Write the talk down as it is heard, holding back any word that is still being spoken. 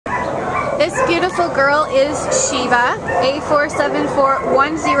This beautiful girl is Sheba,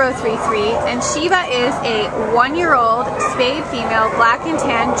 A4741033, and Sheba is a 1-year-old spayed female black and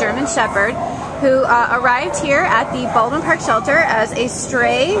tan German Shepherd who arrived here at the Baldwin Park shelter as a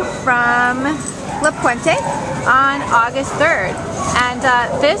stray from Puente on August 3rd. And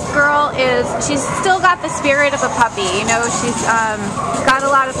this girl she's still got the spirit of a puppy. You know, she's got a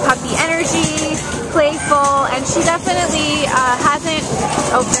lot of puppy energy, playful, and she definitely hasn't,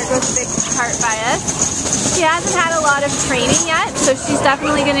 oh, there goes the big cart by us. She hasn't had a lot of training yet, so she's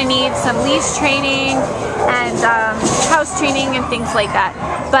definitely going to need some leash training and house training and things like that.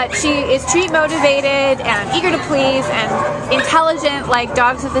 But she is treat motivated and eager to please and intelligent like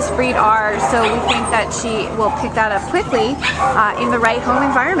dogs of this breed are, so we think that she will pick that up quickly in the right home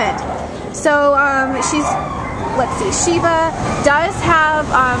environment. So let's see, Sheba does have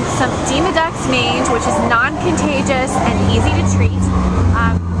some Demodex mange, which is non-contagious and easy to treat.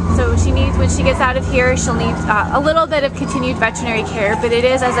 So she needs, when she gets out of here, she'll need a little bit of continued veterinary care, but it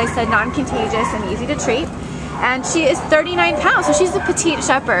is, as I said, non-contagious and easy to treat. And she is 39 pounds, so she's a petite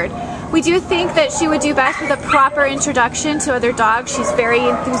shepherd. We do think that she would do best with a proper introduction to other dogs. She's very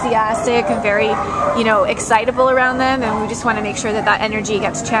enthusiastic and very, you know, excitable around them, and we just want to make sure that that energy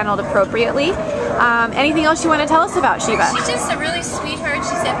gets channeled appropriately. Anything else you want to tell us about Sheba? She's just a really sweetheart.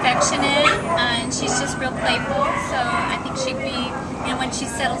 She's affectionate, and she's just real playful. So I think she'd be, you know, when she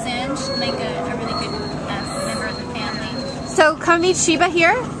settles in, she'll make a really good member of the family. So come meet Sheba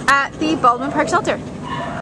here at the Baldwin Park shelter.